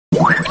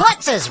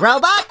Plex's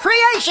Robot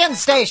Creation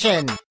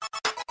Station.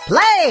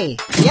 Play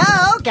Yo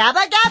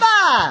Gabba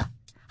Gabba!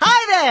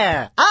 Hi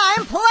there,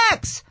 I'm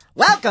Plex.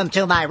 Welcome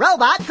to my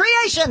Robot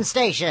Creation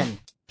Station.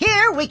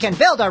 Here we can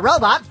build a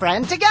robot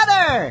friend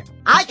together.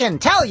 I can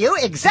tell you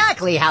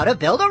exactly how to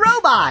build a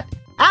robot.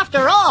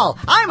 After all,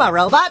 I'm a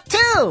robot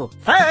too.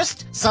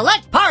 First,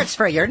 select parts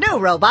for your new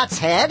robot's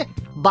head,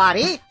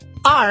 body,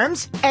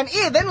 arms, and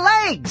even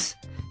legs.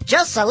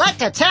 Just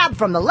select a tab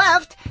from the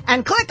left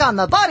and click on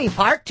the body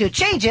part to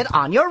change it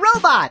on your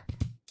robot.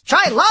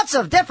 Try lots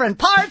of different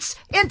parts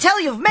until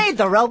you've made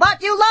the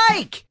robot you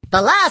like.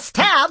 The last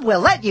tab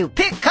will let you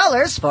pick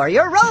colors for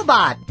your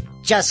robot.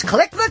 Just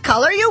click the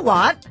color you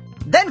want,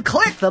 then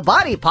click the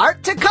body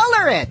part to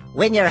color it.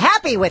 When you're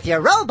happy with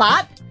your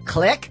robot,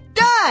 click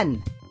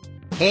Done.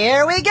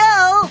 Here we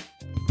go.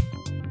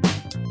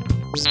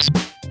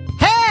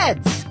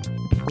 Heads.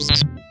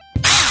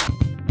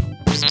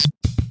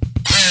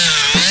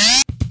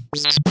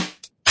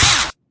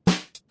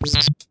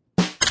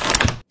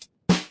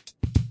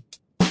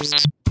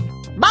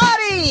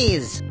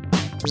 Bodies.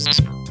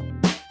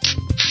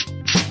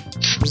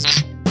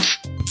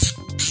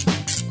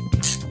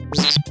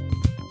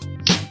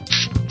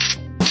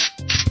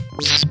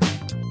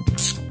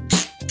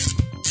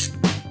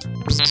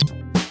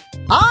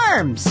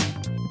 Arms.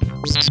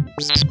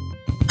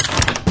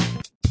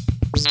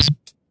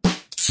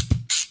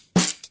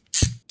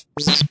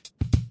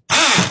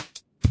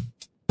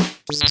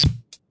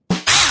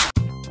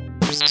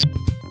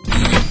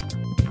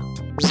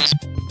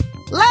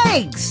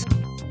 Legs.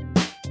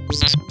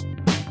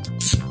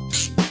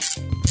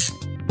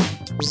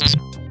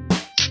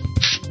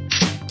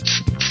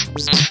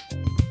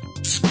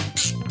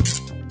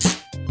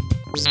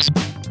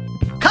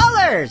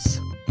 Colors.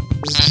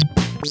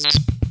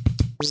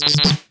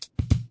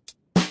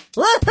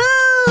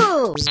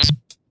 Woohoo!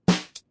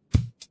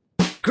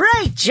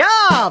 Great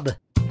job!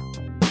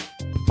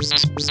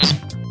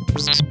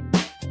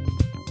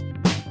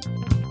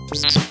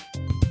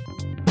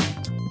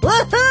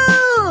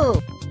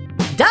 Woohoo!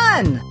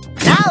 Done!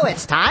 Now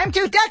it's time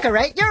to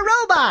decorate your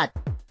robot.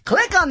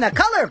 Click on the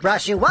color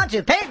brush you want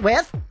to paint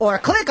with, or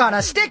click on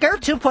a sticker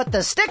to put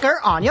the sticker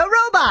on your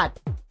robot.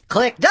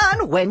 Click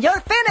Done when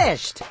you're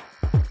finished.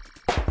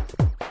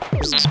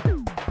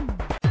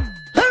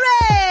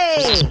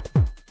 Hooray!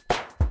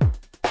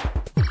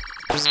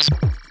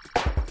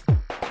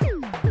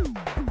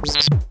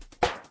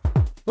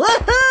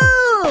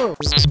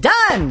 Woohoo!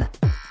 Done!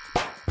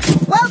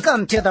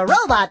 Welcome to the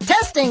robot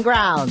testing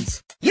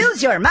grounds.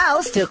 Use your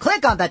mouse to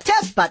click on the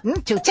test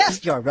button to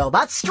test your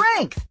robot's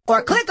strength,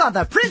 or click on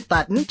the print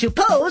button to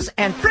pose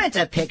and print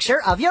a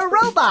picture of your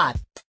robot.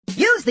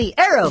 Use the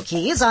arrow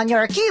keys on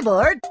your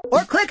keyboard,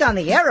 or click on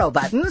the arrow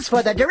buttons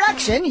for the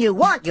direction you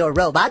want your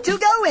robot to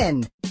go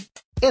in.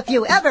 If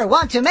you ever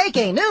want to make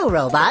a new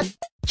robot,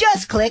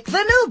 just click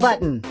the New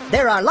button.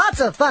 There are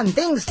lots of fun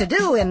things to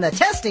do in the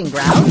testing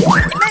ground.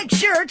 Make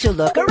sure to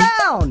look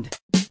around.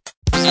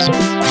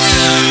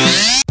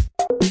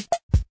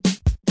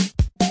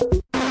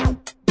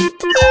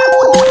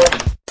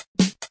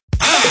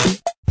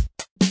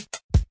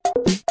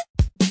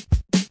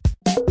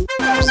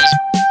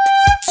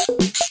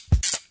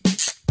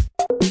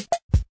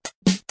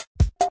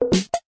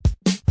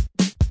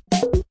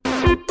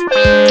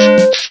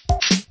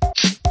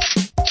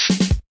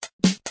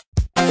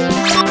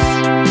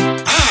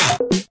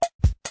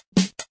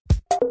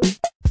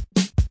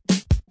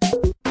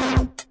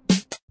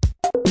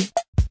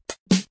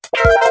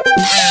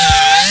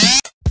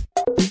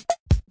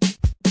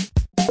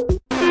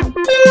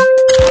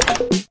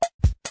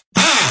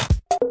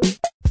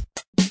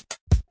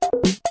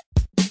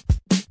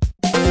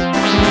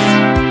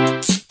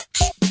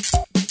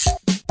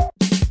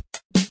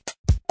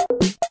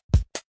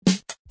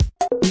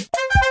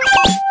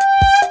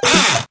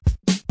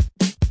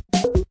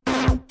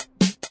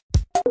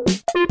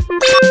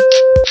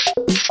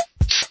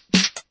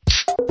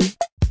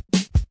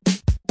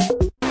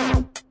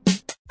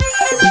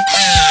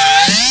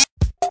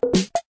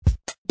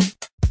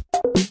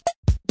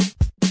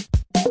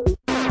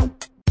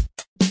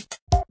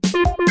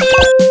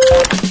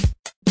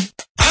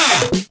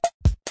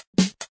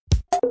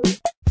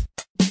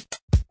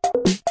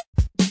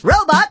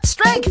 Robot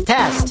strength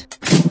test.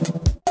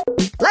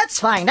 Let's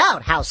find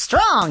out how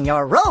strong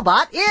your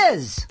robot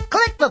is.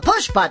 Click the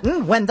push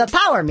button when the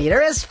power meter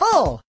is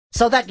full,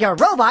 so that your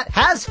robot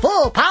has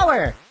full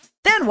power.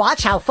 Then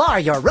watch how far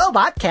your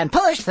robot can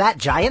push that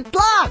giant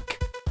block.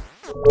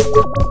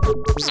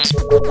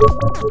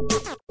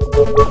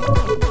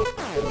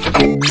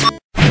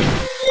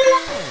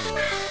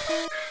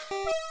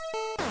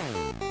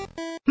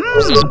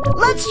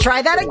 Let's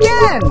try that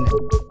again.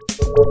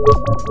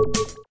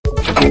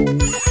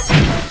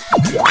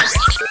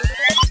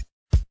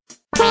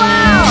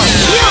 Wow!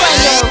 You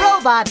and your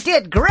robot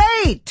did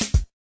great!